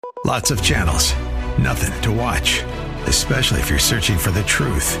Lots of channels, nothing to watch, especially if you're searching for the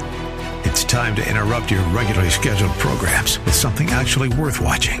truth. It's time to interrupt your regularly scheduled programs with something actually worth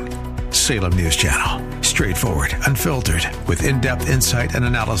watching. Salem News Channel. Straightforward, unfiltered, with in-depth insight and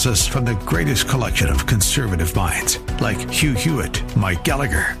analysis from the greatest collection of conservative minds like Hugh Hewitt, Mike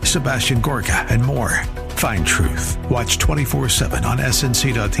Gallagher, Sebastian Gorka, and more. Find truth. Watch 24/7 on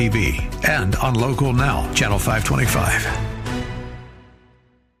snc.tv and on Local Now, Channel 525.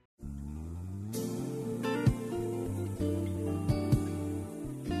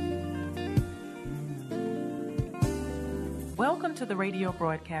 Welcome to the radio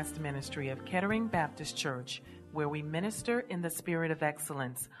broadcast ministry of Kettering Baptist Church, where we minister in the spirit of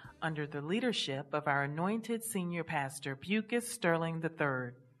excellence under the leadership of our anointed senior pastor, Bucus Sterling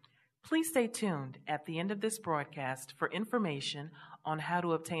III. Please stay tuned at the end of this broadcast for information on how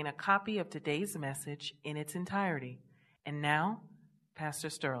to obtain a copy of today's message in its entirety. And now,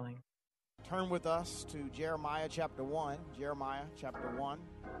 Pastor Sterling. Turn with us to Jeremiah chapter 1. Jeremiah chapter 1.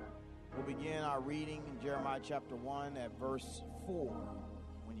 We'll begin our reading in Jeremiah chapter 1 at verse 4.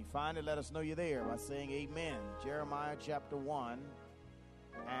 When you find it, let us know you're there by saying amen. Jeremiah chapter 1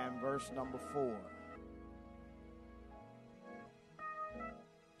 and verse number 4.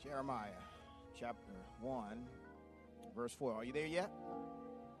 Jeremiah chapter 1, verse 4. Are you there yet?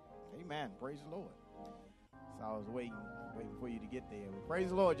 Amen. Praise the Lord. So I was waiting for you to get there. But praise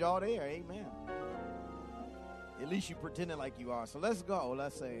the Lord, y'all there. Amen. At least you pretending like you are. So let's go.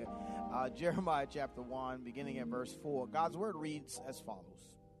 Let's say Jeremiah chapter 1, beginning at verse 4. God's word reads as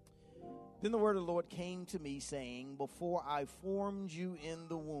follows. Then the word of the Lord came to me, saying, Before I formed you in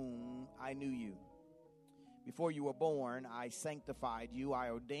the womb, I knew you. Before you were born, I sanctified you.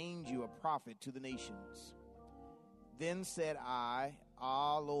 I ordained you a prophet to the nations. Then said I,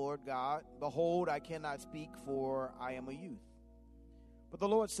 Lord God, behold, I cannot speak, for I am a youth. But the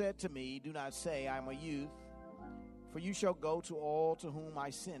Lord said to me, Do not say, I am a youth, for you shall go to all to whom I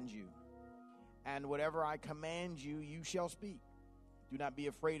send you, and whatever I command you, you shall speak. Do not be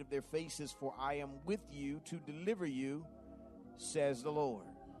afraid of their faces, for I am with you to deliver you, says the Lord.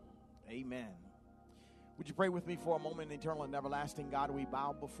 Amen. Would you pray with me for a moment? Eternal and everlasting God, we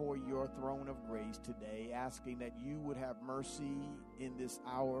bow before your throne of grace today, asking that you would have mercy in this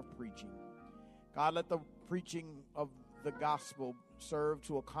hour of preaching. God, let the preaching of the gospel serve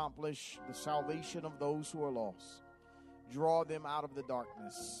to accomplish the salvation of those who are lost. Draw them out of the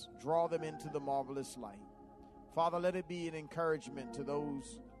darkness. Draw them into the marvelous light. Father, let it be an encouragement to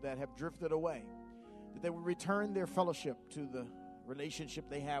those that have drifted away, that they will return their fellowship to the relationship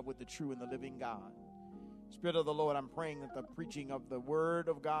they have with the true and the living God. Spirit of the Lord, I'm praying that the preaching of the word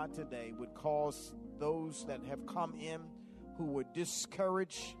of God today would cause those that have come in who were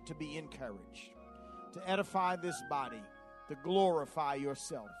discouraged to be encouraged, to edify this body, to glorify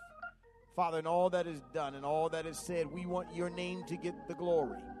yourself. Father, in all that is done and all that is said, we want your name to get the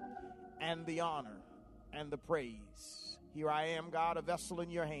glory and the honor and the praise. Here I am, God, a vessel in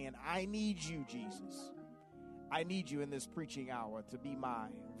your hand. I need you, Jesus. I need you in this preaching hour to be my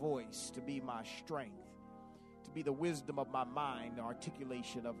voice, to be my strength, to be the wisdom of my mind, the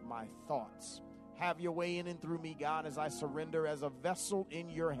articulation of my thoughts. Have your way in and through me, God, as I surrender as a vessel in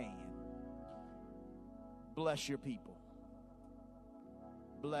your hand. Bless your people.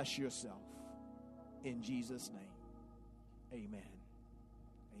 Bless yourself. In Jesus' name, amen.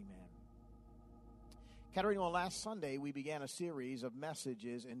 Amen. Kettering, on last Sunday, we began a series of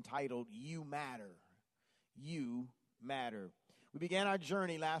messages entitled, You Matter. You Matter. We began our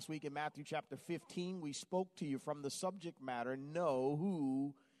journey last week in Matthew chapter 15. We spoke to you from the subject matter, Know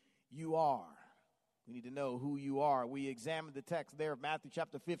Who You Are. We need to know who you are. We examined the text there of Matthew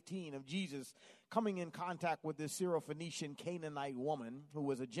chapter 15 of Jesus coming in contact with this Syrophoenician Canaanite woman who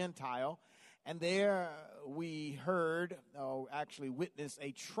was a Gentile. And there we heard, actually witnessed,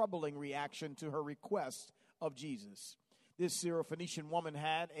 a troubling reaction to her request of Jesus. This Syrophoenician woman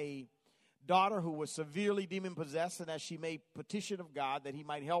had a daughter who was severely demon-possessed, and as she made petition of God that he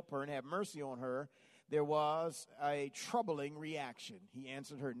might help her and have mercy on her, there was a troubling reaction. He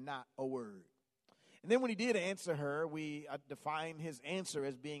answered her not a word. And then when he did answer her, we define his answer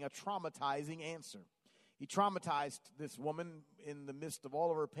as being a traumatizing answer. He traumatized this woman in the midst of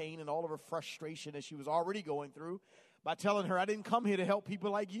all of her pain and all of her frustration as she was already going through by telling her, I didn't come here to help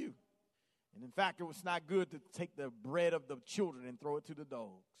people like you. And in fact, it was not good to take the bread of the children and throw it to the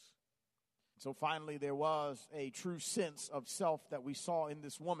dogs. So finally, there was a true sense of self that we saw in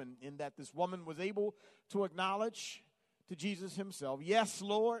this woman, in that this woman was able to acknowledge to Jesus himself, yes,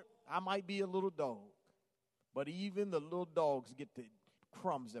 Lord, I might be a little dog, but even the little dogs get the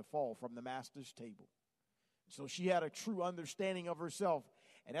crumbs that fall from the master's table. So she had a true understanding of herself.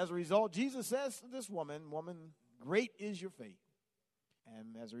 And as a result, Jesus says to this woman, great is your faith.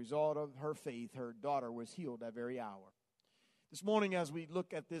 And as a result of her faith, her daughter was healed that very hour. This morning, as we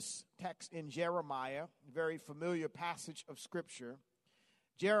look at this text in Jeremiah, a very familiar passage of Scripture,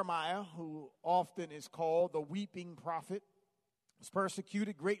 Jeremiah, who often is called the weeping prophet, was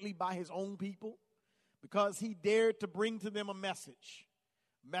persecuted greatly by his own people because he dared to bring to them a message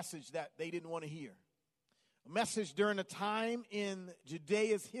that they didn't want to hear. A message during a time in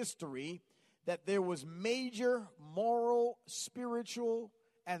Judea's history that there was major moral, spiritual,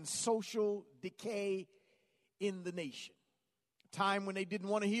 and social decay in the nation. A time when they didn't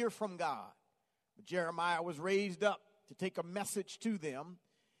want to hear from God. But Jeremiah was raised up to take a message to them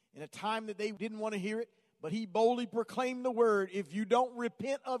in a time that they didn't want to hear it, but he boldly proclaimed the word, if you don't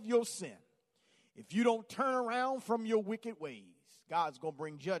repent of your sin, if you don't turn around from your wicked ways, God's going to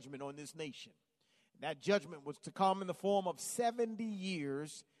bring judgment on this nation. And that judgment was to come in the form of 70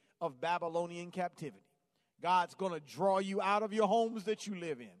 years of Babylonian captivity. God's going to draw you out of your homes that you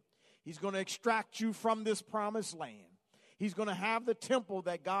live in. He's going to extract you from this promised land. He's going to have the temple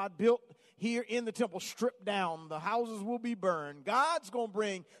that God built here in the temple stripped down. The houses will be burned. God's going to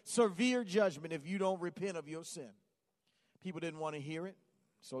bring severe judgment if you don't repent of your sin. People didn't want to hear it,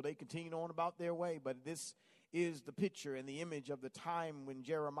 so they continued on about their way. But this is the picture and the image of the time when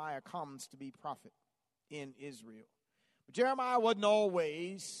Jeremiah comes to be prophet in Israel. But Jeremiah wasn't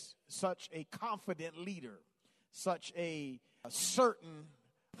always such a confident leader, such a certain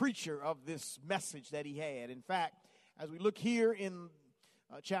preacher of this message that he had. In fact, as we look here in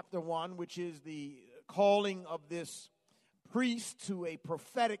chapter 1, which is the calling of this priest to a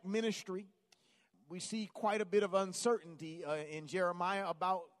prophetic ministry, we see quite a bit of uncertainty in Jeremiah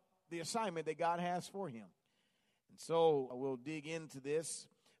about the assignment that God has for him. And so we'll dig into this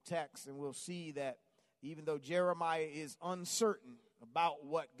text and we'll see that even though Jeremiah is uncertain about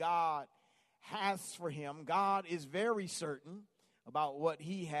what God has for him, God is very certain about what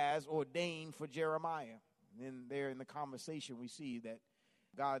he has ordained for Jeremiah. And then there in the conversation we see that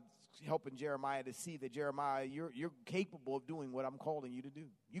God's helping Jeremiah to see that, Jeremiah, you're capable of doing what I'm calling you to do.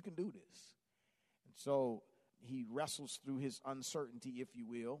 You can do this. And so he wrestles through his uncertainty, if you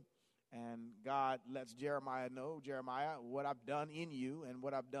will, and God lets Jeremiah know, Jeremiah, what I've done in you and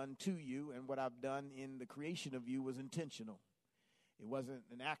what I've done to you and what I've done in the creation of you was intentional. It wasn't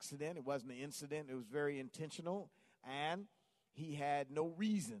an accident. It wasn't an incident. It was very intentional, and he had no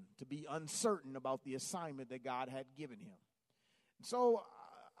reason to be uncertain about the assignment that God had given him. So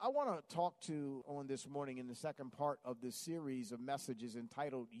I want to talk on this morning in the second part of this series of messages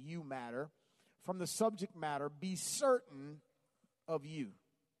entitled You Matter, from the subject matter, be certain of you.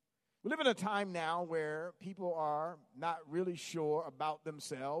 We live in a time now where people are not really sure about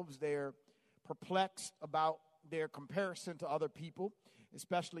themselves. They're perplexed about their comparison to other people,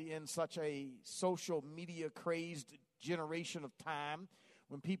 especially in such a social media crazed generation of time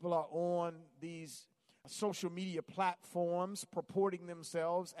when people are on these social media platforms purporting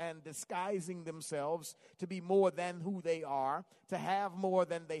themselves and disguising themselves to be more than who they are, to have more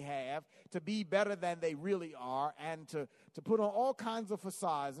than they have, to be better than they really are, and to put on all kinds of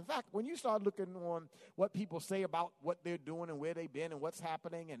facades. In fact, when you start looking on what people say about what they're doing and where they've been and what's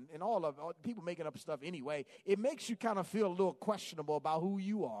happening and all people making up stuff anyway, it makes you kind of feel a little questionable about who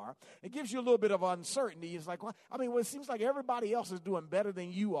you are. It gives you a little bit of uncertainty. It's like, well, it seems like everybody else is doing better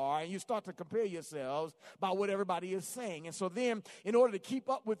than you are, and you start to compare yourselves by what everybody is saying. And so then, in order to keep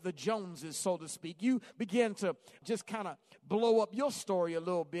up with the Joneses, so to speak, you begin to just kind of blow up your story a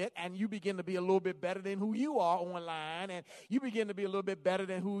little bit, and you begin to be a little bit better than who you are online, and you begin to be a little bit better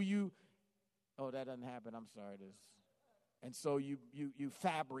than who you, that doesn't happen, I'm sorry. And so you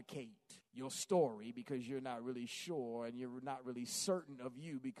fabricate your story because you're not really sure, and you're not really certain of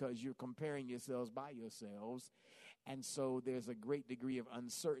you because you're comparing yourselves by yourselves. And so there's a great degree of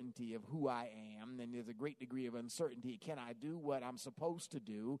uncertainty of who I am, and there's a great degree of uncertainty, can I do what I'm supposed to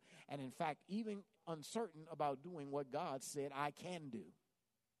do? And in fact, even uncertain about doing what God said I can do.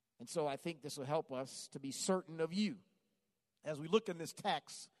 And so I think this will help us to be certain of you. As we look in this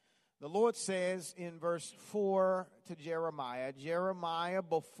text, the Lord says in verse 4 to Jeremiah, Jeremiah,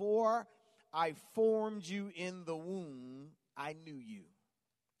 before I formed you in the womb, I knew you.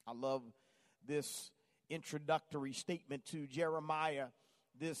 I love this introductory statement to Jeremiah,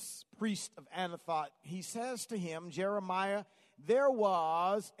 this priest of Anathoth. He says to him, Jeremiah, there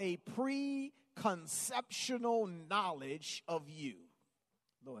was a preconceptional knowledge of you.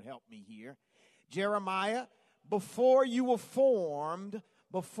 Lord, help me here. Jeremiah, before you were formed,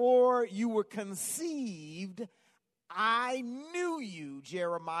 before you were conceived, I knew you,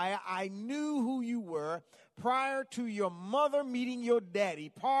 Jeremiah. I knew who you were prior to your mother meeting your daddy,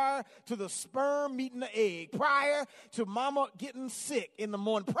 prior to the sperm meeting the egg, prior to mama getting sick in the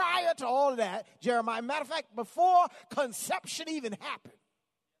morning, prior to all of that, Jeremiah. Matter of fact, before conception even happened,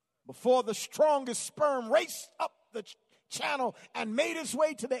 before the strongest sperm raced up the channel and made its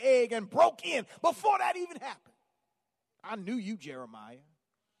way to the egg and broke in, before that even happened, I knew you, Jeremiah.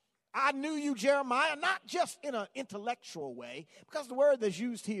 I knew you, Jeremiah, not just in an intellectual way, because the word that's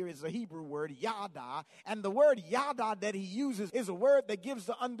used here is a Hebrew word, yada, and the word yada that he uses is a word that gives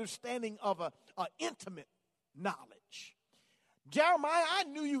the understanding of a intimate knowledge. Jeremiah, I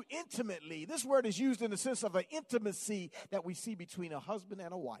knew you intimately. This word is used in the sense of an intimacy that we see between a husband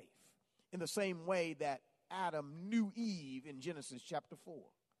and a wife, in the same way that Adam knew Eve in Genesis chapter 4.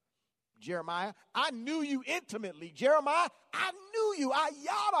 Jeremiah, I knew you intimately. Jeremiah, I knew you. I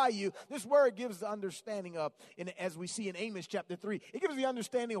yada you. This word gives the understanding of, as we see in Amos chapter 3, it gives the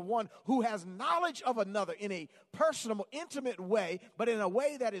understanding of one who has knowledge of another in a personal, intimate way, but in a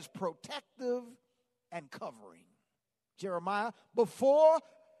way that is protective and covering. Jeremiah, before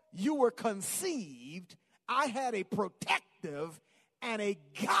you were conceived, I had a protective and a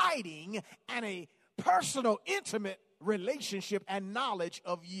guiding and a personal, intimate relationship and knowledge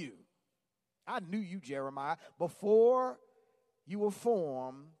of you. I knew you, Jeremiah. Before you were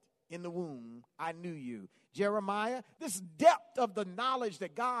formed in the womb, I knew you. Jeremiah, this depth of the knowledge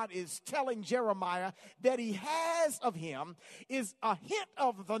that God is telling Jeremiah that he has of him is a hint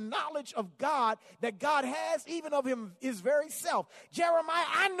of the knowledge of God that God has even of him, his very self. Jeremiah,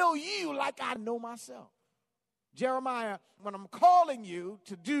 I know you like I know myself. Jeremiah, when I'm calling you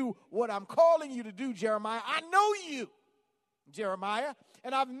to do what I'm calling you to do, Jeremiah, I know you, Jeremiah,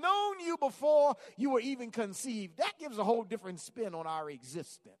 and I've known you before you were even conceived. That gives a whole different spin on our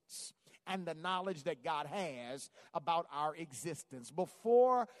existence and the knowledge that God has about our existence.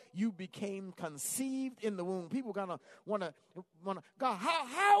 Before you became conceived in the womb, people are gonna wanna God,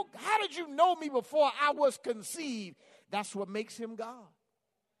 how did you know me before I was conceived? That's what makes him God.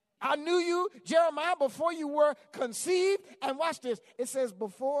 I knew you, Jeremiah, before you were conceived. And watch this. It says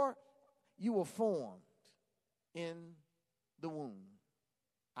before you were formed in the womb,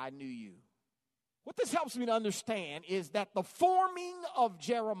 I knew you. What this helps me to understand is that the forming of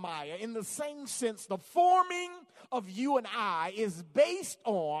Jeremiah, in the same sense, the forming of you and I is based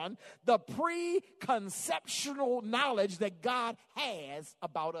on the preconceptional knowledge that God has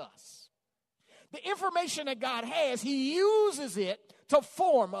about us. The information that God has, he uses it to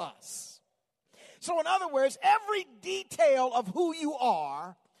form us. So in other words, every detail of who you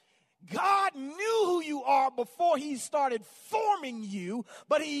are, God knew who you are before he started forming you,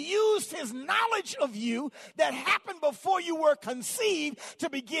 but he used his knowledge of you that happened before you were conceived to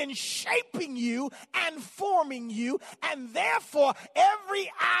begin shaping you and forming you. And therefore,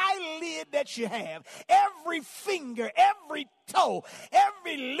 every eyelid that you have, every finger, every toe,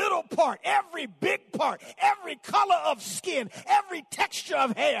 every little part, every big part, every color of skin, every texture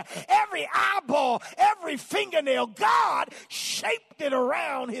of hair, every eyeball, every fingernail, God shaped it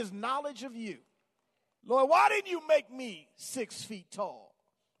around his knowledge of you. Lord, why didn't you make me 6 feet tall?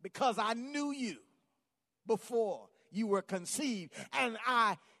 Because I knew you before you were conceived, and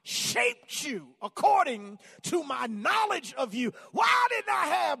I shaped you according to my knowledge of you. Why didn't I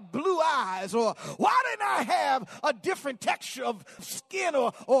have blue eyes? Or why didn't I have a different texture of skin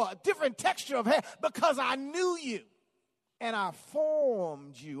or a different texture of hair? Because I knew you, and I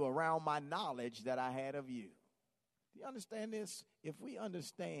formed you around my knowledge that I had of you. Do you understand this? If we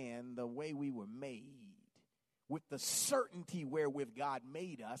understand the way we were made with the certainty wherewith God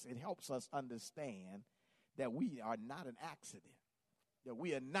made us, it helps us understand that we are not an accident, that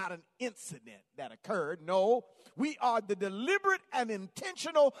we are not an incident that occurred. No, we are the deliberate and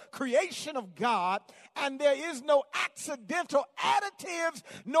intentional creation of God, and there is no accidental additives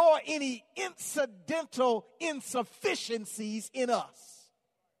nor any incidental insufficiencies in us.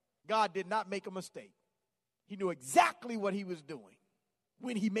 God did not make a mistake. He knew exactly what he was doing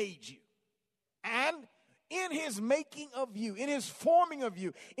when he made you. And in his making of you, in his forming of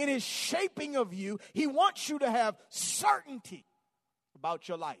you, in his shaping of you, he wants you to have certainty about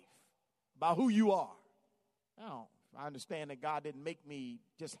your life, about who you are. Now, I understand that God didn't make me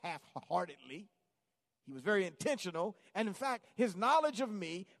just half-heartedly. He was very intentional. And in fact, his knowledge of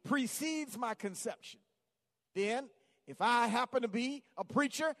me precedes my conception. Then, if I happen to be a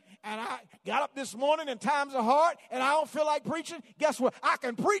preacher and I got up this morning and times are hard and I don't feel like preaching, guess what? I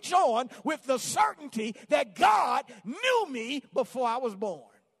can preach on with the certainty that God knew me before I was born.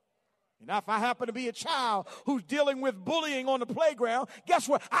 Now, if I happen to be a child who's dealing with bullying on the playground, guess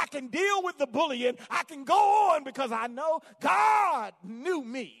what? I can deal with the bullying. I can go on because I know God knew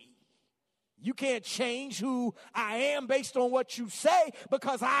me. You can't change who I am based on what you say,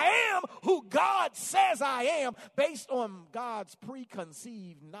 because I am who God says I am based on God's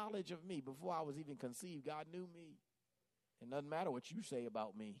preconceived knowledge of me. Before I was even conceived, God knew me. It doesn't matter what you say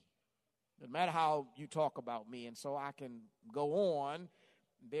about me. It doesn't matter how you talk about me. And so I can go on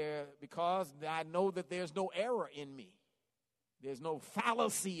there because I know that there's no error in me. There's no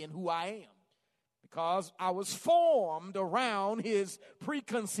fallacy in who I am, because I was formed around his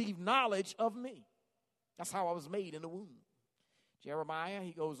preconceived knowledge of me. That's how I was made in the womb. Jeremiah,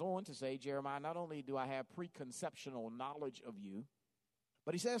 he goes on to say, Jeremiah, not only do I have preconceptional knowledge of you,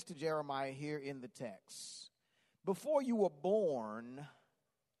 but he says to Jeremiah here in the text, before you were born,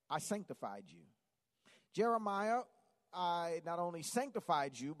 I sanctified you. Jeremiah, I not only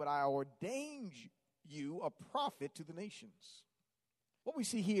sanctified you, but I ordained you a prophet to the nations. What we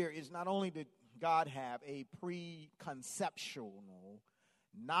see here is not only did God have a preconceptual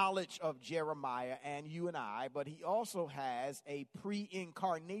knowledge of Jeremiah and you and I, but he also has a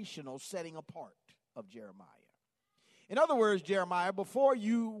pre-incarnational setting apart of Jeremiah. In other words, Jeremiah, before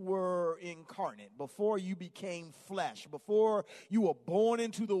you were incarnate, before you became flesh, before you were born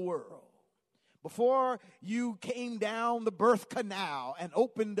into the world, before you came down the birth canal and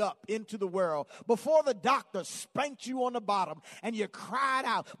opened up into the world, before the doctor spanked you on the bottom and you cried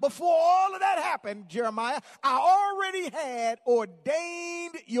out, before all of that happened, Jeremiah, I already had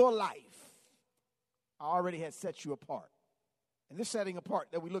ordained your life. I already had set you apart. And this setting apart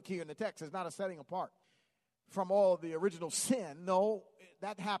that we look here in the text is not a setting apart from all the original sin. No,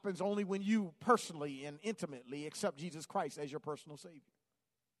 that happens only when you personally and intimately accept Jesus Christ as your personal Savior.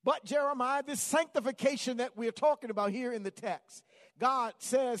 But Jeremiah, this sanctification that we're talking about here in the text, God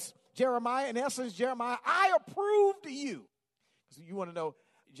says, Jeremiah, in essence, Jeremiah, I approve to you. So you want to know,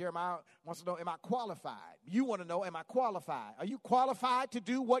 Jeremiah wants to know, am I qualified? You want to know, am I qualified? Are you qualified to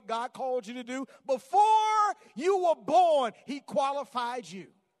do what God called you to do? Before you were born, he qualified you.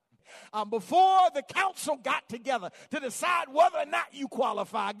 Before the council got together to decide whether or not you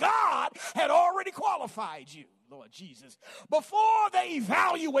qualify, God had already qualified you. Lord Jesus. Before they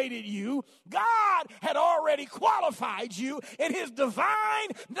evaluated you, God had already qualified you in his divine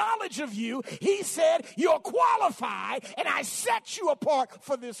knowledge of you. He said, you're qualified, and I set you apart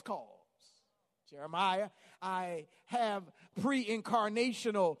for this cause. Jeremiah, I have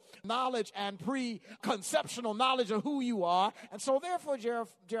pre-incarnational knowledge and preconceptional knowledge of who you are. And so therefore,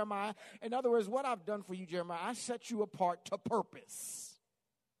 Jeremiah, in other words, what I've done for you, Jeremiah, I set you apart to purpose.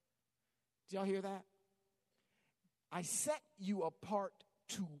 Did y'all hear that? I set you apart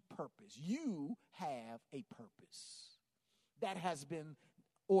to purpose. You have a purpose that has been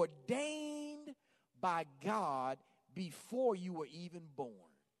ordained by God before you were even born.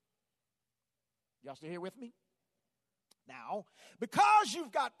 Y'all still here with me? Now, because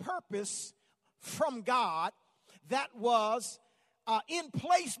you've got purpose from God that was in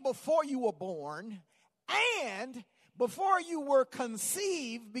place before you were born, and before you were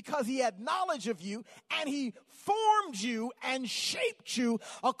conceived, because he had knowledge of you, and he formed you and shaped you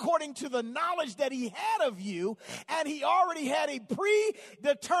according to the knowledge that he had of you, and he already had a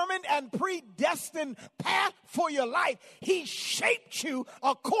predetermined and predestined path for your life. He shaped you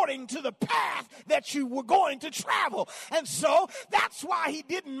according to the path that you were going to travel. And so that's why he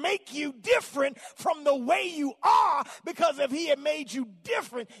didn't make you different from the way you are, because if he had made you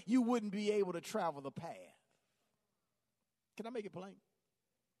different, you wouldn't be able to travel the path. Can I make it plain?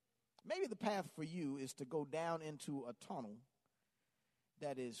 Maybe the path for you is to go down into a tunnel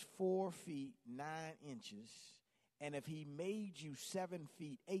that is 4 feet 9 inches, and if he made you 7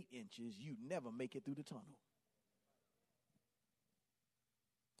 feet 8 inches, you'd never make it through the tunnel.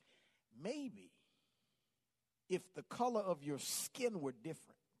 Maybe if the color of your skin were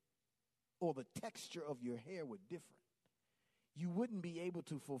different, or the texture of your hair were different, you wouldn't be able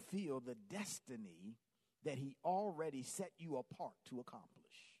to fulfill the destiny that he already set you apart to accomplish.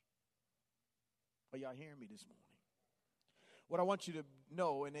 Are y'all hearing me this morning? What I want you to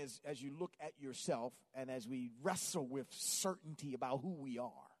know, and as you look at yourself and as we wrestle with certainty about who we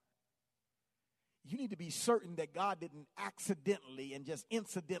are, you need to be certain that God didn't accidentally and just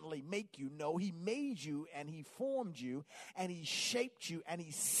incidentally make you. No, he made you and he formed you and he shaped you and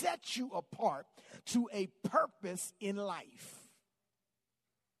he set you apart to a purpose in life.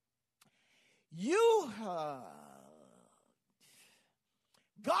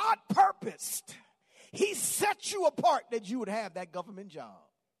 God purposed. He set you apart that you would have that government job.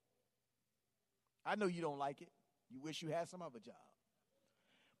 I know you don't like it. You wish you had some other job.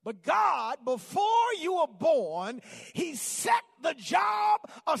 But God, before you were born, he set the job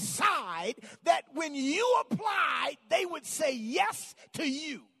aside that when you applied, they would say yes to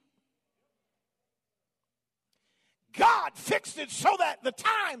you. God fixed it so that the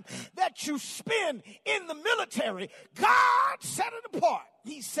time that you spend in the military, God set it apart.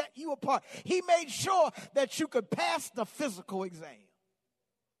 He set you apart. He made sure that you could pass the physical exam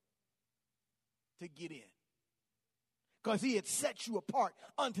to get in, because he had set you apart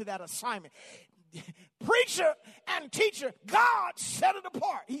unto that assignment. Preacher and teacher, God set it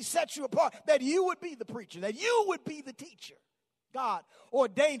apart. He set you apart that you would be the preacher, that you would be the teacher. God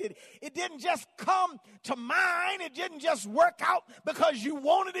ordained it. It didn't just come to mind. It didn't just work out because you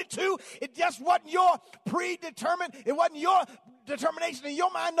wanted it to. It just wasn't your predetermined. It wasn't your determination in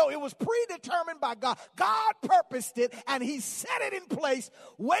your mind. No, it was predetermined by God. God purposed it, and he set it in place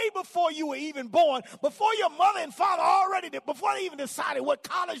way before you were even born, before your mother and father already did, before they even decided what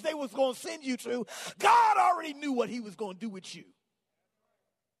college they was going to send you to. God already knew what he was going to do with you.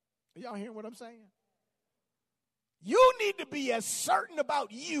 Are y'all hearing what I'm saying? You need to be as certain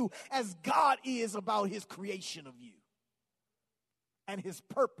about you as God is about his creation of you and his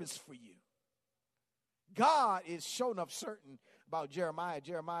purpose for you. God is showing up certain about Jeremiah.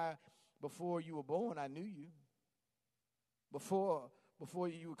 Jeremiah, before you were born, I knew you. Before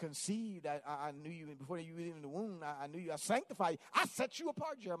you were conceived, I knew you. Before you were in the womb, I knew you. I sanctified you. I set you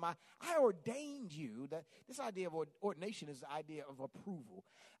apart, Jeremiah. I ordained you. That this idea of ordination is the idea of approval.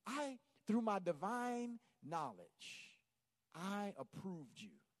 Through my divine knowledge, I approved you.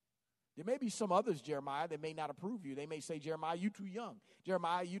 There may be some others, Jeremiah, that may not approve you. They may say, Jeremiah, you're too young.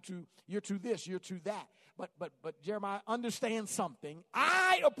 Jeremiah, you're too this, you're too that. But Jeremiah, understand something.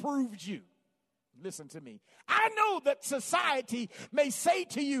 I approved you. Listen to me. I know that society may say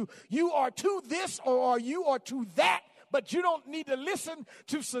to you, you are too this or you are too that, but you don't need to listen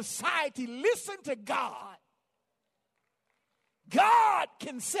to society. Listen to God. God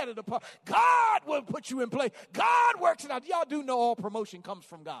can set it apart. God will put you in place. God works it out. Y'all do know all promotion comes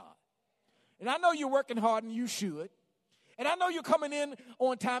from God. And I know you're working hard, and you should. And I know you're coming in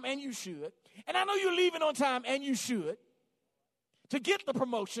on time, and you should. And I know you're leaving on time, and you should, to get the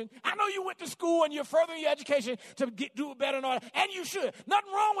promotion. I know you went to school, and you're furthering your education to do it better and all that, and you should.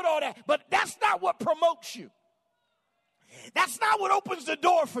 Nothing wrong with all that, but that's not what promotes you. That's not what opens the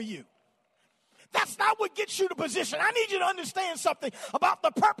door for you. That's not what gets you to position. I need you to understand something about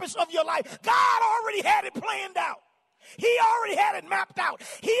the purpose of your life. God already had it planned out. He already had it mapped out.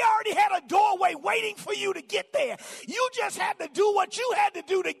 He already had a doorway waiting for you to get there. You just had to do what you had to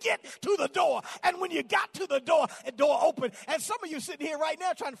do to get to the door. And when you got to the door opened. And some of you sitting here right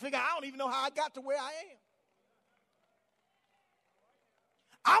now trying to figure out, I don't even know how I got to where I am.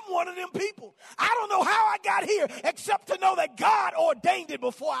 I'm one of them people. I don't know how I got here except to know that God ordained it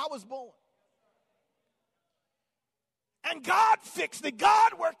before I was born. And God fixed it.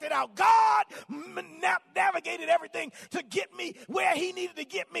 God worked it out. God navigated everything to get me where he needed to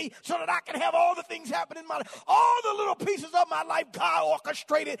get me so that I can have all the things happen in my life. All the little pieces of my life God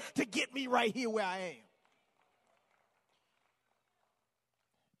orchestrated to get me right here where I am.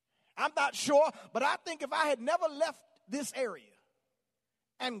 I'm not sure, but I think if I had never left this area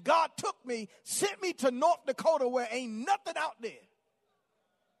and God took me, sent me to North Dakota where ain't nothing out there.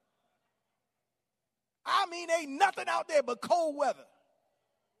 I mean, ain't nothing out there but cold weather,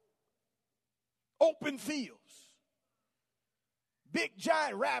 open fields, big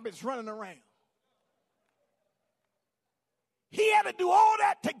giant rabbits running around. He had to do all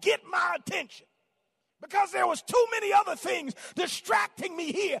that to get my attention because there was too many other things distracting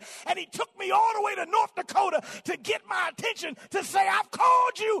me here. And he took me all the way to North Dakota to get my attention to say, I've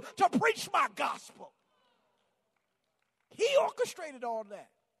called you to preach my gospel. He orchestrated all that.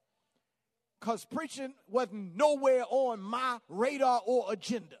 Because preaching wasn't nowhere on my radar or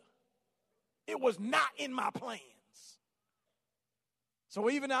agenda. It was not in my plans.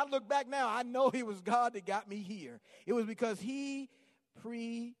 So even I look back now, I know it was God that got me here. It was because he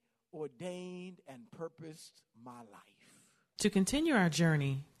preordained and purposed my life. To continue our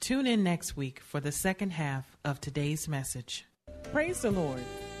journey, tune in next week for the second half of today's message. Praise the Lord.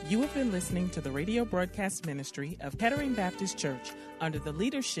 You have been listening to the radio broadcast ministry of Kettering Baptist Church under the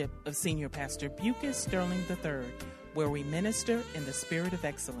leadership of Senior Pastor Bucas Sterling III, where we minister in the spirit of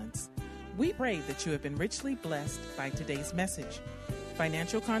excellence. We pray that you have been richly blessed by today's message.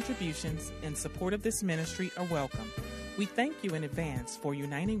 Financial contributions in support of this ministry are welcome. We thank you in advance for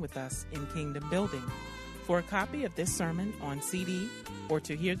uniting with us in kingdom building. For a copy of this sermon on CD or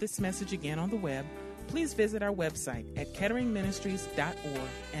to hear this message again on the web, please visit our website at ketteringministries.org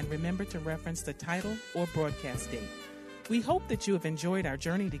and remember to reference the title or broadcast date. We hope that you have enjoyed our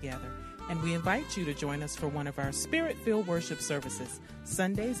journey together, and we invite you to join us for one of our Spirit-filled worship services,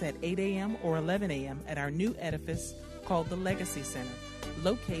 Sundays at 8 a.m. or 11 a.m. at our new edifice called the Legacy Center,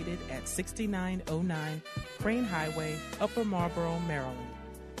 located at 6909 Crane Highway, Upper Marlboro, Maryland.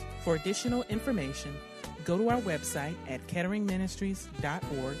 For additional information, go to our website at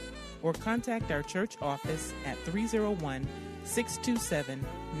ketteringministries.org or contact our church office at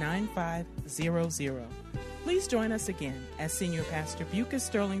 301-627-9500. Please join us again as Senior Pastor Bucas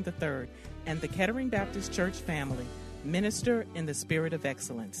Sterling III and the Kettering Baptist Church family minister in the spirit of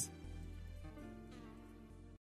excellence.